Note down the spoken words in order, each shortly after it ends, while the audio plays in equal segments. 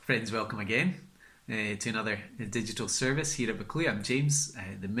Friends, welcome again to another digital service here at Buccleuch. I'm James,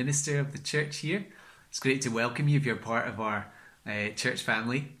 the minister of the church here. It's great to welcome you if you're part of our church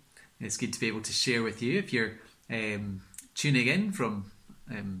family. It's good to be able to share with you. If you're tuning in from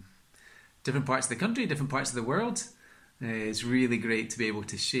different parts of the country, different parts of the world, it's really great to be able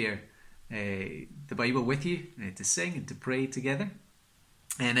to share the Bible with you, to sing and to pray together.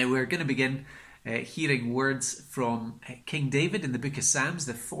 And we're going to begin hearing words from King David in the book of Psalms,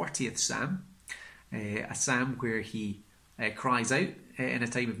 the 40th Psalm, a psalm where he cries out in a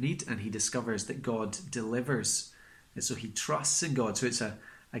time of need and he discovers that God delivers. And so he trusts in God. So it's a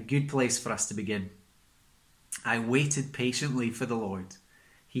good place for us to begin. I waited patiently for the Lord.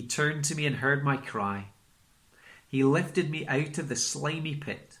 He turned to me and heard my cry. He lifted me out of the slimy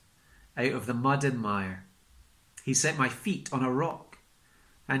pit, out of the mud and mire. He set my feet on a rock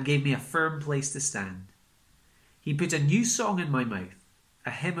and gave me a firm place to stand. He put a new song in my mouth,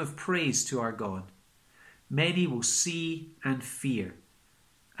 a hymn of praise to our God. Many will see and fear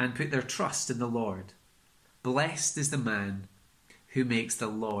and put their trust in the Lord. Blessed is the man who makes the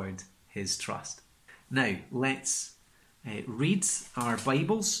Lord his trust. Now, let's read our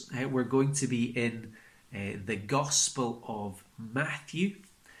Bibles. We're going to be in the Gospel of Matthew.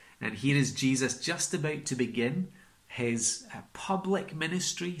 And here is Jesus just about to begin his public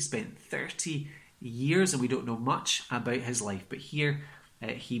ministry. He spent 30 years and we don't know much about his life. But here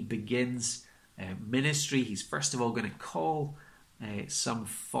he begins ministry. He's first of all going to call some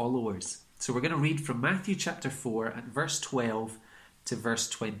followers. So we're going to read from Matthew chapter 4 and verse 12 to verse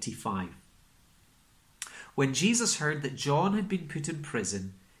 25. When Jesus heard that John had been put in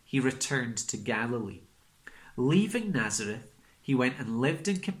prison, he returned to Galilee. Leaving Nazareth, he went and lived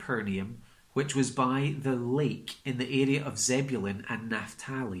in Capernaum, which was by the lake in the area of Zebulun and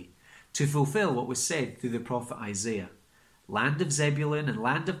Naphtali, to fulfill what was said through the prophet Isaiah. Land of Zebulun and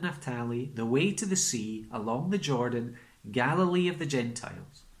land of Naphtali, the way to the sea, along the Jordan, Galilee of the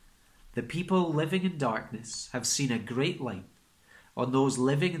Gentiles. The people living in darkness have seen a great light. On those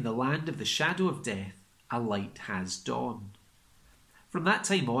living in the land of the shadow of death, a light has dawned. From that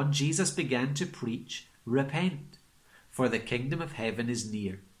time on, Jesus began to preach, "Repent, for the kingdom of heaven is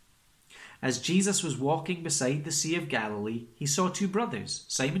near." As Jesus was walking beside the Sea of Galilee, he saw two brothers,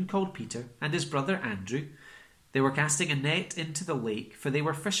 Simon called Peter and his brother Andrew. They were casting a net into the lake, for they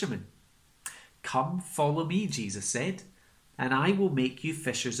were fishermen. "Come, follow me," Jesus said, "and I will make you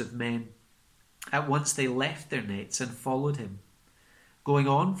fishers of men." At once they left their nets and followed him. Going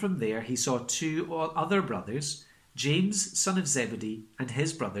on from there, he saw two other brothers, James, son of Zebedee, and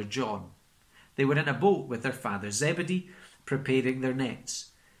his brother John. They were in a boat with their father Zebedee, preparing their nets.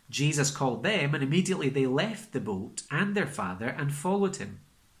 Jesus called them, and immediately they left the boat and their father and followed him.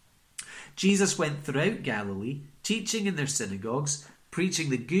 Jesus went throughout Galilee, teaching in their synagogues, preaching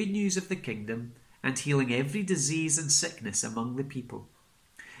the good news of the kingdom, and healing every disease and sickness among the people.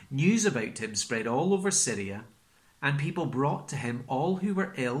 News about him spread all over Syria, and people brought to him all who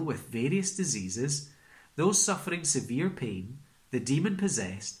were ill with various diseases, those suffering severe pain, the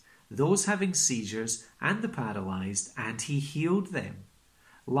demon-possessed, those having seizures, and the paralyzed, and he healed them.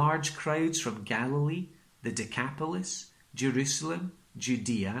 Large crowds from Galilee, the Decapolis, Jerusalem,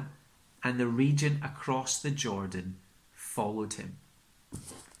 Judea, and the region across the Jordan followed him.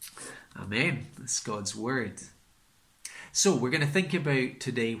 Amen. That's God's word. So we're going to think about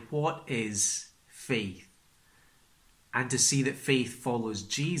today, what is faith? And to see that faith follows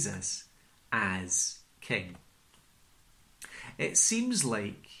Jesus as King. It seems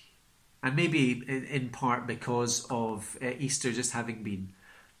like, and maybe in part because of Easter just having been,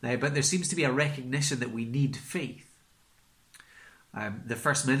 but there seems to be a recognition that we need faith. The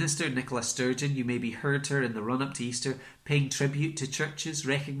First Minister, Nicola Sturgeon, you maybe heard her in the run-up to Easter, paying tribute to churches,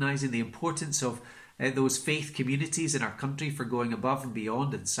 recognising the importance of those faith communities in our country for going above and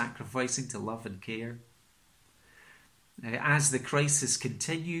beyond and sacrificing to love and care. As the crisis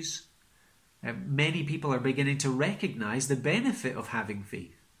continues, many people are beginning to recognise the benefit of having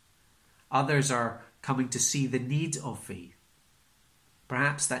faith. Others are coming to see the need of faith.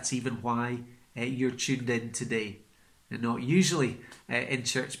 Perhaps that's even why you're tuned in today. And not usually in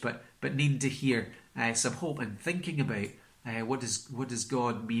church, but needing to hear some hope and thinking about what does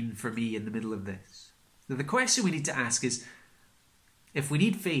God mean for me in the middle of this. So the question we need to ask is, if we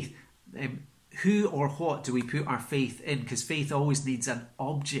need faith, who or what do we put our faith in? Because faith always needs an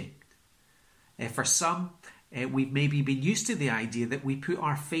object. For some, we've maybe been used to the idea that we put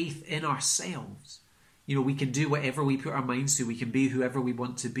our faith in ourselves. You know, we can do whatever we put our minds to. We can be whoever we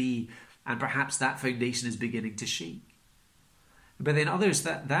want to be. And perhaps that foundation is beginning to shake. But then others,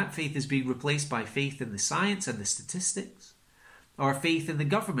 that faith is being replaced by faith in the science and the statistics. or faith in the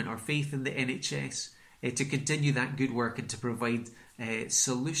government, or faith in the NHS, to continue that good work and to provide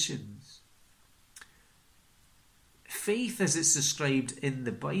solutions. Faith, as it's described in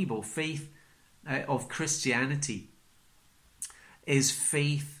the Bible, faith of Christianity, is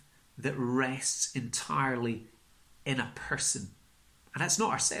faith that rests entirely in a person. And that's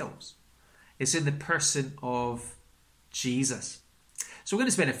not ourselves. It's in the person of Jesus. So we're going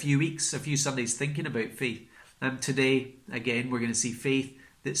to spend a few Sundays thinking about faith. And today, again, we're going to see faith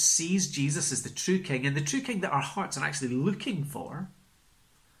that sees Jesus as the true King, and the true King that our hearts are actually looking for,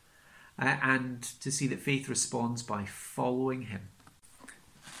 and to see that faith responds by following him.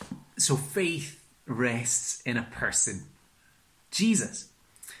 So faith rests in a person, Jesus.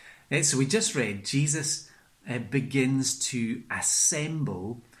 So we just read, Jesus begins to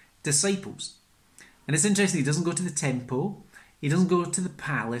assemble disciples. And it's interesting, he doesn't go to the temple, he doesn't go to the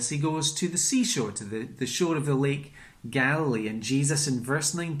palace, he goes to the seashore, to the shore of the lake Galilee. And Jesus in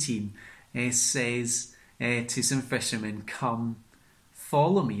verse 19 says to some fishermen, "Come,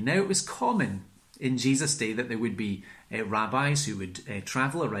 follow me." Now it was common in Jesus' day that there would be rabbis who would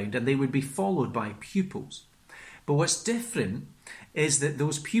travel around, and they would be followed by pupils. But what's different is that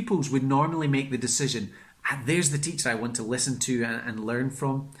those pupils would normally make the decision, there's the teacher I want to listen to and learn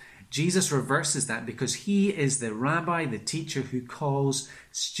from. Jesus reverses that because he is the rabbi, the teacher who calls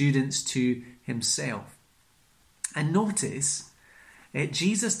students to himself. And notice,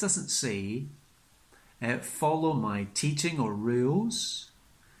 Jesus doesn't say, follow my teaching or rules.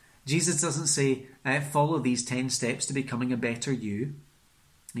 Jesus doesn't say, follow these 10 steps to becoming a better you.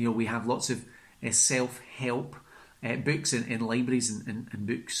 You know, we have lots of self-help books in libraries and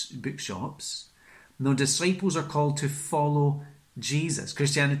bookshops. No, disciples are called to follow Jesus.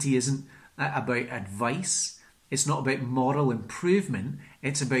 Christianity isn't about advice. It's not about moral improvement.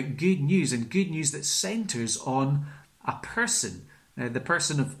 It's about good news, and good news that centres on a person, the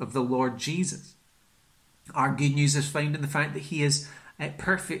person of the Lord Jesus. Our good news is found in the fact that he is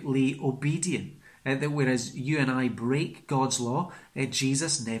perfectly obedient, that whereas you and I break God's law,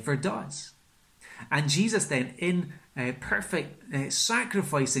 Jesus never does. And Jesus then, in perfect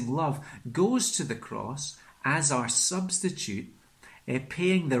sacrificing love, goes to the cross as our substitute,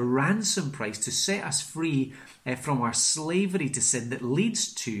 paying the ransom price to set us free from our slavery to sin that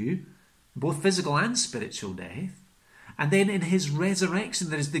leads to both physical and spiritual death. And then in his resurrection,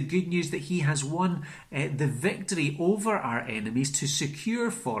 there is the good news that he has won the victory over our enemies to secure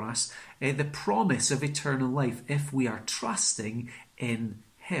for us the promise of eternal life if we are trusting in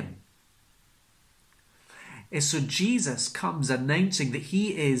him. So Jesus comes announcing that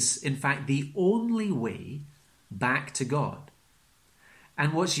he is, in fact, the only way back to God.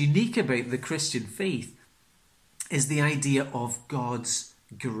 And what's unique about the Christian faith is the idea of God's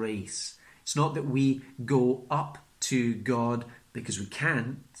grace. It's not that we go up to God because we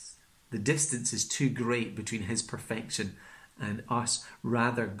can't. The distance is too great between his perfection and us.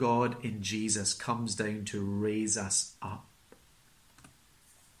 Rather, God in Jesus comes down to raise us up.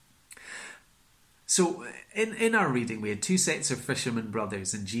 So in our reading, we had 2 sets of fishermen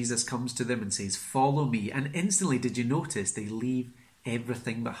brothers, and Jesus comes to them and says, "Follow me." And instantly, did you notice, they leave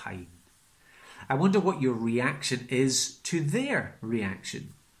everything behind? I wonder what your reaction is to their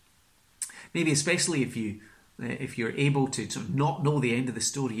reaction. Maybe especially if you're able to sort of not know the end of the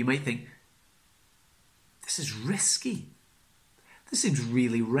story, you might think, this is risky. This seems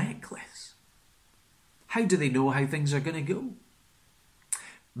really reckless. How do they know how things are going to go?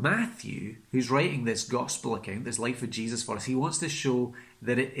 Matthew, who's writing this gospel account, this life of Jesus for us, he wants to show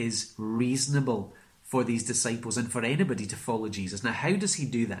that it is reasonable for these disciples and for anybody to follow Jesus. Now, how does he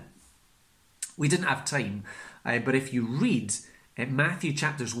do that? We didn't have time, but if you read Matthew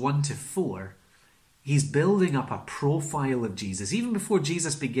chapters 1 to 4, he's building up a profile of Jesus, even before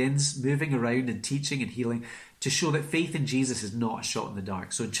Jesus begins moving around and teaching and healing, to show that faith in Jesus is not a shot in the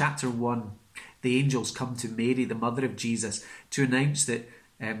dark. So in chapter 1, the angels come to Mary, the mother of Jesus, to announce that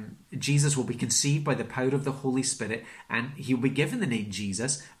Jesus will be conceived by the power of the Holy Spirit, and he will be given the name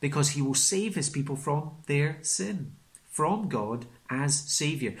Jesus because he will save his people from their sin, from God as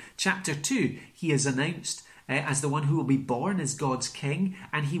Saviour. Chapter 2, he is announced as the one who will be born as God's King,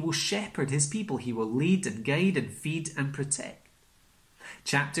 and he will shepherd his people. He will lead and guide and feed and protect.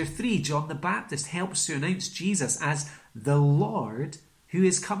 Chapter 3, John the Baptist helps to announce Jesus as the Lord who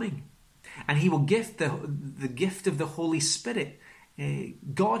is coming, and he will gift the gift of the Holy Spirit.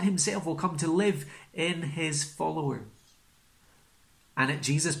 God himself will come to live in his followers. And at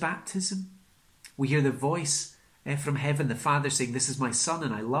Jesus' baptism, we hear the voice from heaven, the Father saying, "This is my Son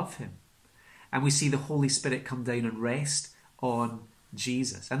and I love him." And we see the Holy Spirit come down and rest on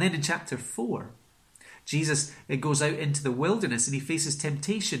Jesus. And then in chapter 4, Jesus goes out into the wilderness and he faces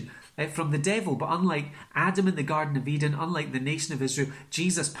temptation from the devil. But unlike Adam in the Garden of Eden, unlike the nation of Israel,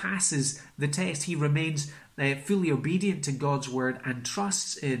 Jesus passes the test. He remains fully obedient to God's word and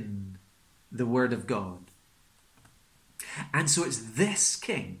trusts in the word of God. And so it's this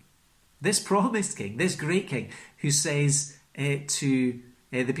king, this promised king, this great king, who says to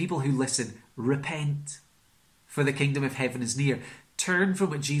the people who listen, repent, for the kingdom of heaven is near. Turn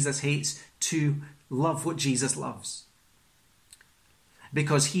from what Jesus hates to love what Jesus loves.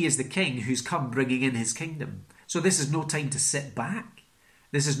 Because he is the king who's come bringing in his kingdom. So this is no time to sit back.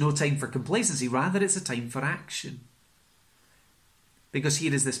 This is no time for complacency. Rather, it's a time for action. Because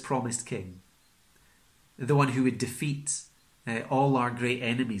here is this promised king, the one who would defeat all our great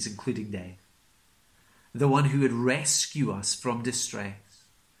enemies, including death. The one who would rescue us from distress.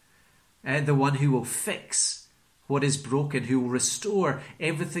 The one who will fix what is broken, who will restore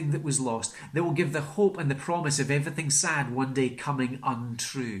everything that was lost, that will give the hope and the promise of everything sad one day coming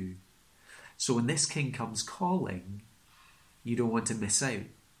untrue. So when this king comes calling, you don't want to miss out.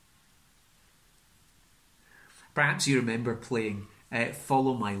 Perhaps you remember playing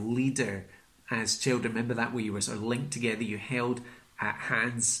Follow My Leader as children. Remember that, where you were sort of linked together, you held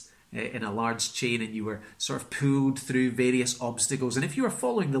hands in a large chain and you were sort of pulled through various obstacles. And if you were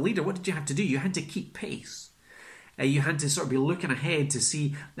following the leader, what did you have to do? You had to keep pace. You had to sort of be looking ahead to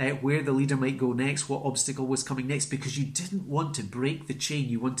see where the leader might go next, what obstacle was coming next, because you didn't want to break the chain.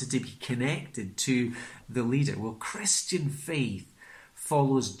 You wanted to be connected to the leader. Well, Christian faith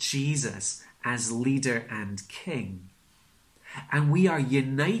follows Jesus as leader and king. And we are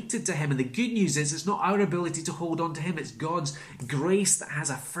united to him. And the good news is it's not our ability to hold on to him. It's God's grace that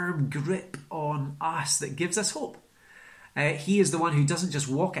has a firm grip on us that gives us hope. He is the one who doesn't just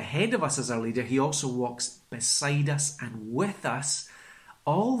walk ahead of us as our leader. He also walks beside us and with us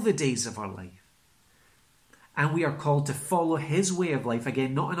all the days of our life. And we are called to follow his way of life.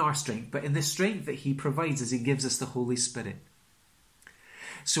 Again, not in our strength, but in the strength that he provides as he gives us the Holy Spirit.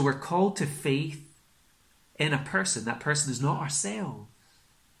 So we're called to faith in a person. That person is not ourselves.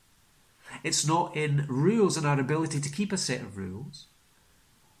 It's not in rules and our ability to keep a set of rules.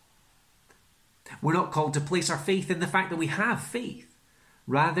 We're not called to place our faith in the fact that we have faith.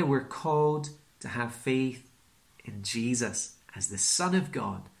 Rather, we're called to have faith in Jesus as the Son of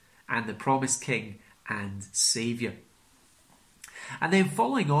God and the promised King and Saviour. And then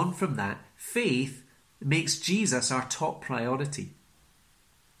following on from that, faith makes Jesus our top priority.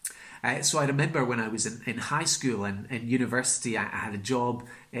 So I remember when I was in high school and in university, I had a job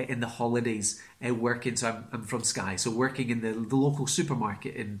in the holidays working. So I'm from Skye, so working in the local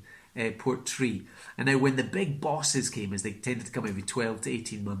supermarket in Portree. And now when the big bosses came, as they tended to come every 12 to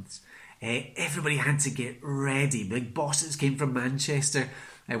 18 months, everybody had to get ready. Big bosses came from Manchester,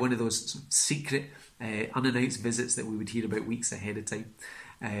 one of those secret unannounced visits that we would hear about weeks ahead of time.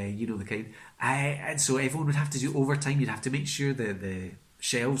 You know the kind. And so everyone would have to do overtime. You'd have to make sure that the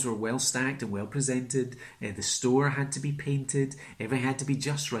shelves were well stacked and well presented. The store had to be painted. Everything had to be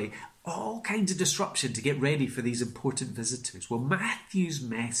just right. All kinds of disruption to get ready for these important visitors. Well, Matthew's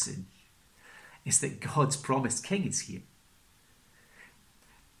message is that God's promised king is here.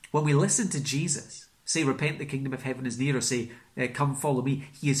 When we listen to Jesus say, repent, the kingdom of heaven is near, or say, come follow me,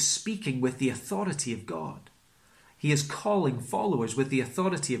 he is speaking with the authority of God. He is calling followers with the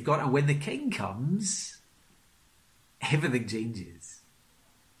authority of God. And when the king comes, everything changes.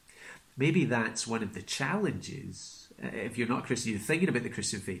 Maybe that's one of the challenges, if you're not a Christian, you're thinking about the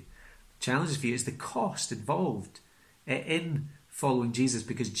Christian faith. Challenges for you is the cost involved in following Jesus,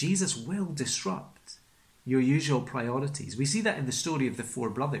 because Jesus will disrupt your usual priorities. We see that in the story of the four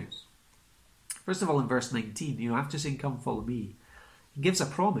brothers. First of all, in verse 19, after saying, come follow me, he gives a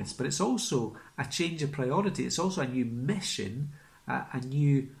promise, but it's also a change of priority. It's also a new mission, a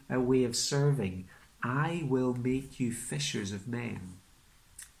new way of serving. I will make you fishers of men.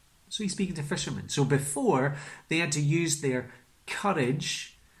 So he's speaking to fishermen. So before, they had to use their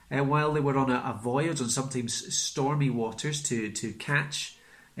courage while they were on a voyage on sometimes stormy waters to catch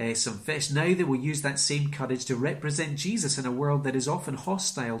some fish. Now they will use that same courage to represent Jesus in a world that is often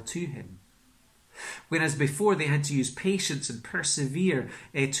hostile to him. Whereas before they had to use patience and persevere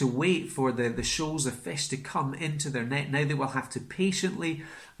to wait for the shoals of fish to come into their net. Now they will have to patiently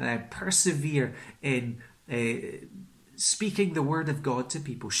persevere in speaking the word of God to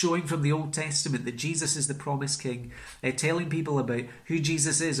people, showing from the Old Testament that Jesus is the promised king, telling people about who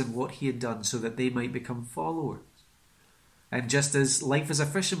Jesus is and what he had done so that they might become followers. And just as life as a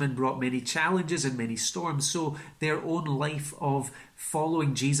fisherman brought many challenges and many storms, so their own life of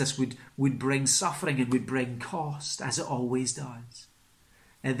following Jesus would bring suffering and would bring cost, as it always does.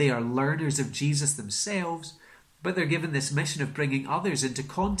 They are learners of Jesus themselves, but they're given this mission of bringing others into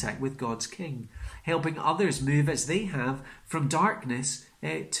contact with God's King, helping others move as they have from darkness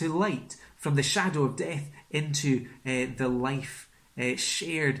to light, from the shadow of death into the life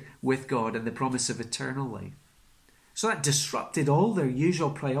shared with God and the promise of eternal life. So that disrupted all their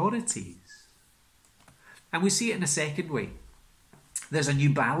usual priorities. And we see it in a second way. There's a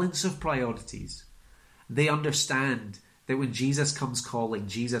new balance of priorities. They understand that when Jesus comes calling,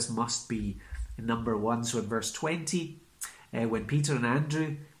 Jesus must be number one. So in verse 20, when Peter and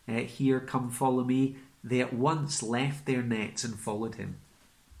Andrew hear, "Come follow me," they at once left their nets and followed him.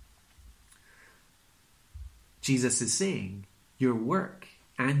 Jesus is saying, your work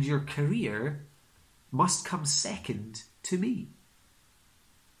and your career must come second to me.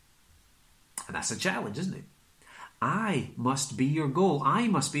 And that's a challenge, isn't it? I must be your goal. I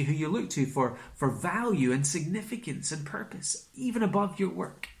must be who you look to for value and significance and purpose, even above your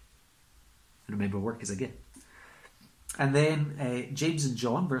work. And remember, work is a gift. And then James and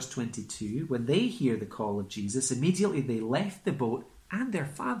John, verse 22, when they hear the call of Jesus, immediately they left the boat and their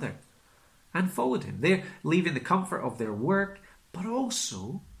father and followed him. They're leaving the comfort of their work, but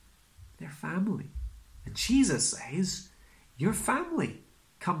also their family. And Jesus says, your family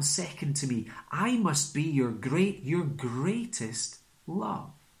comes second to me. I must be your greatest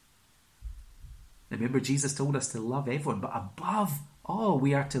love. Remember, Jesus told us to love everyone, but above all,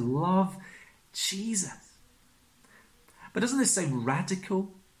 we are to love Jesus. But doesn't this sound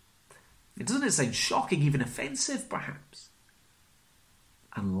radical? Doesn't it sound shocking, even offensive, perhaps?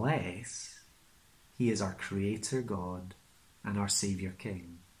 Unless he is our Creator God and our Saviour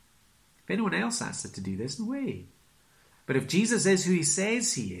King. If anyone else asks to do this, no way. But if Jesus is who he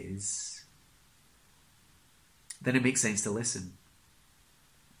says he is, then it makes sense to listen.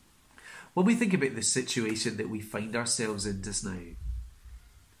 When we think about the situation that we find ourselves in just now,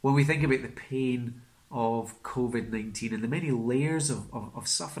 when we think about the pain of COVID-19 and the many layers of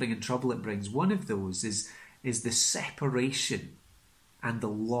suffering and trouble it brings, one of those is the separation and the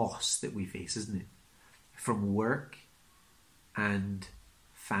loss that we face, isn't it? From work and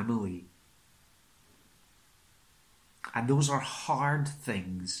family. And those are hard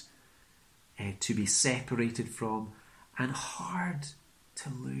things to be separated from and hard to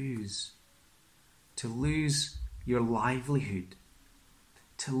lose. To lose your livelihood,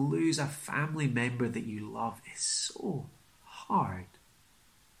 to lose a family member that you love is so hard.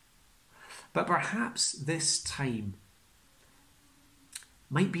 But perhaps this time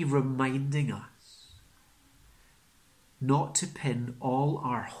might be reminding us not to pin all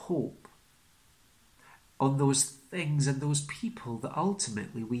our hope on those things and those people that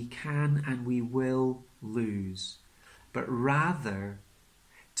ultimately we can and we will lose, but rather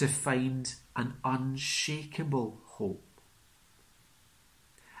to find an unshakable hope.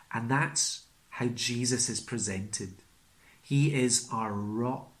 And that's how Jesus is presented. He is our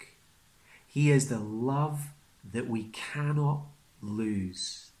rock. He is the love that we cannot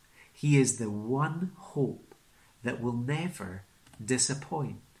lose. He is the one hope that will never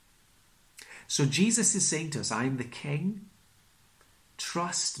disappoint. So Jesus is saying to us, I am the King.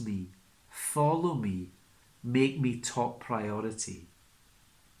 Trust me, follow me, make me top priority.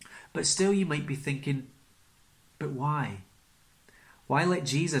 But still you might be thinking, but why? Why let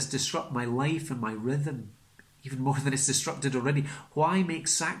Jesus disrupt my life and my rhythm, even more than it's disrupted already? Why make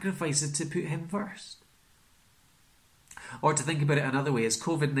sacrifices to put him first? Or to think about it another way, as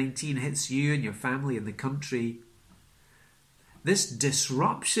COVID-19 hits you and your family and the country, this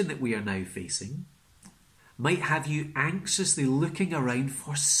disruption that we are now facing might have you anxiously looking around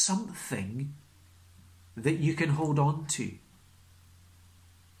for something that you can hold on to.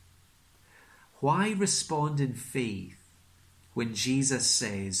 Why respond in faith when Jesus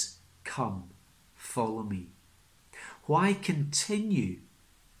says, come, follow me? Why continue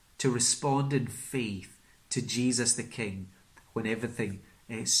to respond in faith to Jesus the King when everything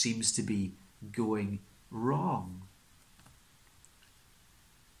seems to be going wrong?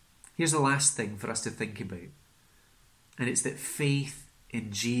 Here's the last thing for us to think about, and it's that faith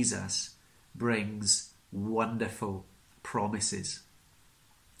in Jesus brings wonderful promises.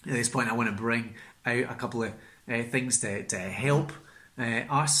 At this point, I want to bring out a couple of things to help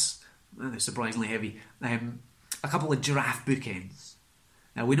us. They're surprisingly heavy. A couple of giraffe bookends.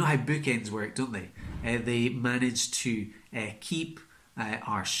 Now, we know how bookends work, don't they? They manage to keep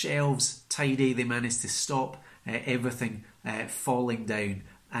our shelves tidy. They manage to stop everything falling down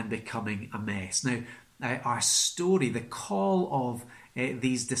and becoming a mess. Now, our story, the call of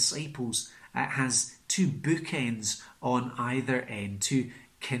these disciples, has two bookends on either end, two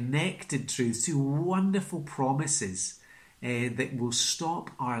connected truths, two wonderful promises that will stop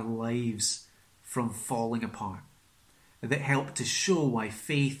our lives from falling apart, that help to show why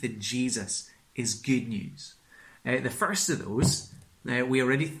faith in Jesus is good news. The first of those we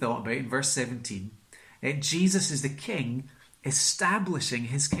already thought about in verse 17. Jesus is the King establishing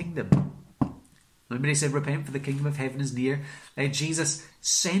his kingdom. Remember he said, repent for the kingdom of heaven is near. Jesus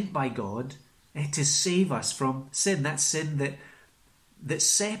sent by God to save us from sin. That sin that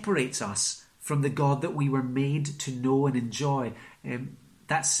separates us from the God that we were made to know and enjoy.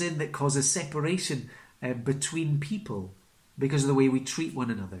 That sin that causes separation between people because of the way we treat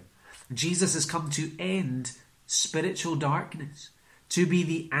one another. Jesus has come to end spiritual darkness, to be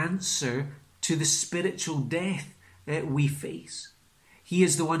the answer to the spiritual death we face. He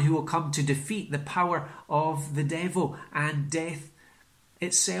is the one who will come to defeat the power of the devil and death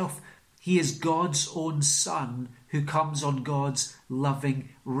itself. He is God's own Son who comes on God's loving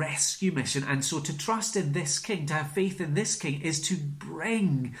rescue mission. And so to trust in this King, to have faith in this King, is to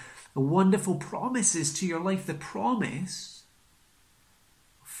bring wonderful promises to your life. The promise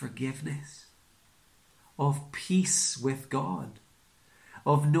of forgiveness, of peace with God,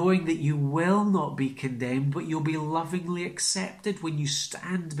 of knowing that you will not be condemned, but you'll be lovingly accepted when you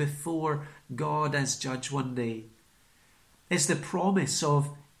stand before God as judge one day. It's the promise of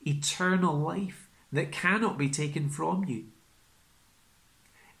eternal life that cannot be taken from you.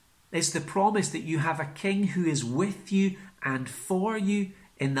 It's the promise that you have a King who is with you and for you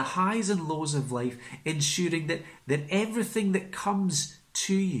in the highs and lows of life, ensuring that everything that comes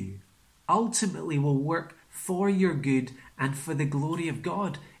to you ultimately will work for your good and for the glory of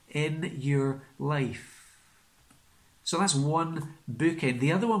God in your life. So that's one bookend.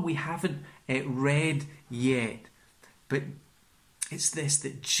 The other one we haven't read yet, but it's this,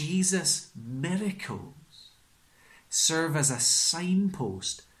 that Jesus' miracles serve as a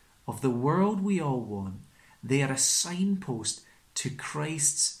signpost of the world we all want. They are a signpost to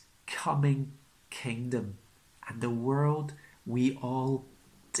Christ's coming kingdom and the world we all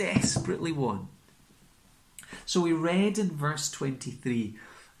desperately want. So we read in verse 23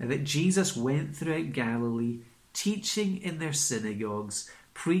 that Jesus went throughout Galilee, teaching in their synagogues,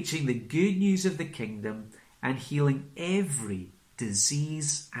 preaching the good news of the kingdom, and healing every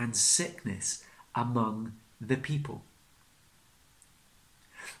disease and sickness among the people.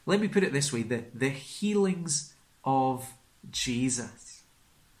 Let me put it this way, the healings of Jesus,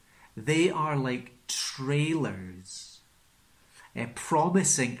 they are like trailers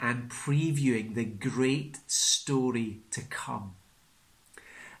promising and previewing the great story to come.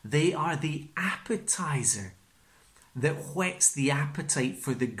 They are the appetizer that whets the appetite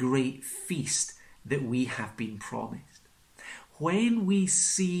for the great feast that we have been promised. When we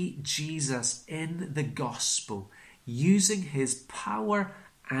see Jesus in the gospel using his power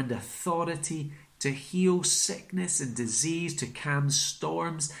and authority to heal sickness and disease, to calm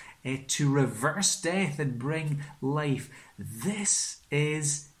storms, to reverse death and bring life, this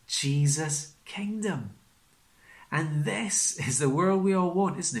is Jesus' kingdom. And this is the world we all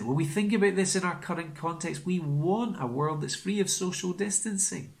want, isn't it? When we think about this in our current context, we want a world that's free of social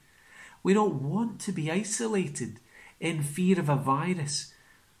distancing. We don't want to be isolated in fear of a virus.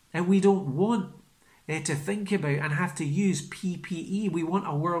 And we don't want to think about and have to use PPE. We want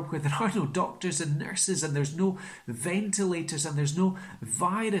a world where there are no doctors and nurses, and there's no ventilators, and there's no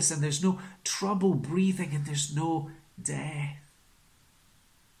virus, and there's no trouble breathing, and there's no death.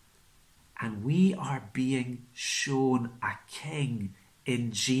 And we are being shown a King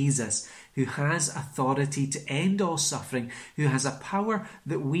in Jesus who has authority to end all suffering, who has a power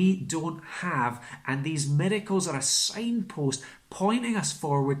that we don't have. And these miracles are a signpost pointing us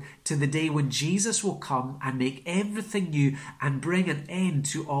forward to the day when Jesus will come and make everything new and bring an end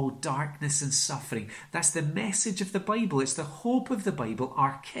to all darkness and suffering. That's the message of the Bible. It's the hope of the Bible.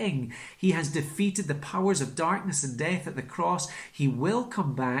 Our King, he has defeated the powers of darkness and death at the cross. He will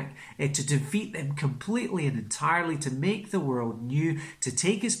come back to defeat them completely and entirely, to make the world new, to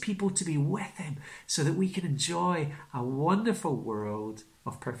take his people to be with him, so that we can enjoy a wonderful world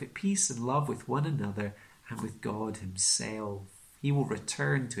of perfect peace and love with one another and with God himself. He will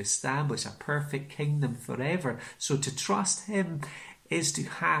return to establish a perfect kingdom forever. So to trust him is to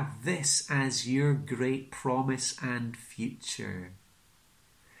have this as your great promise and future.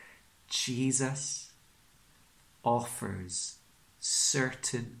 Jesus offers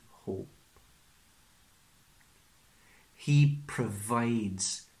certain hope. He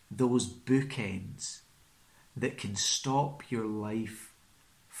provides those bookends that can stop your life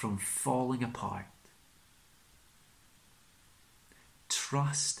from falling apart.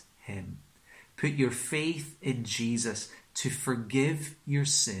 Trust him. Put your faith in Jesus to forgive your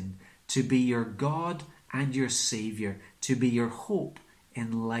sin, to be your God and your Saviour, to be your hope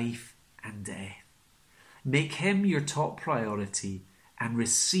in life and death. Make him your top priority and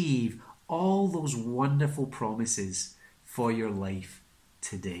receive all those wonderful promises for your life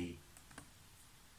today.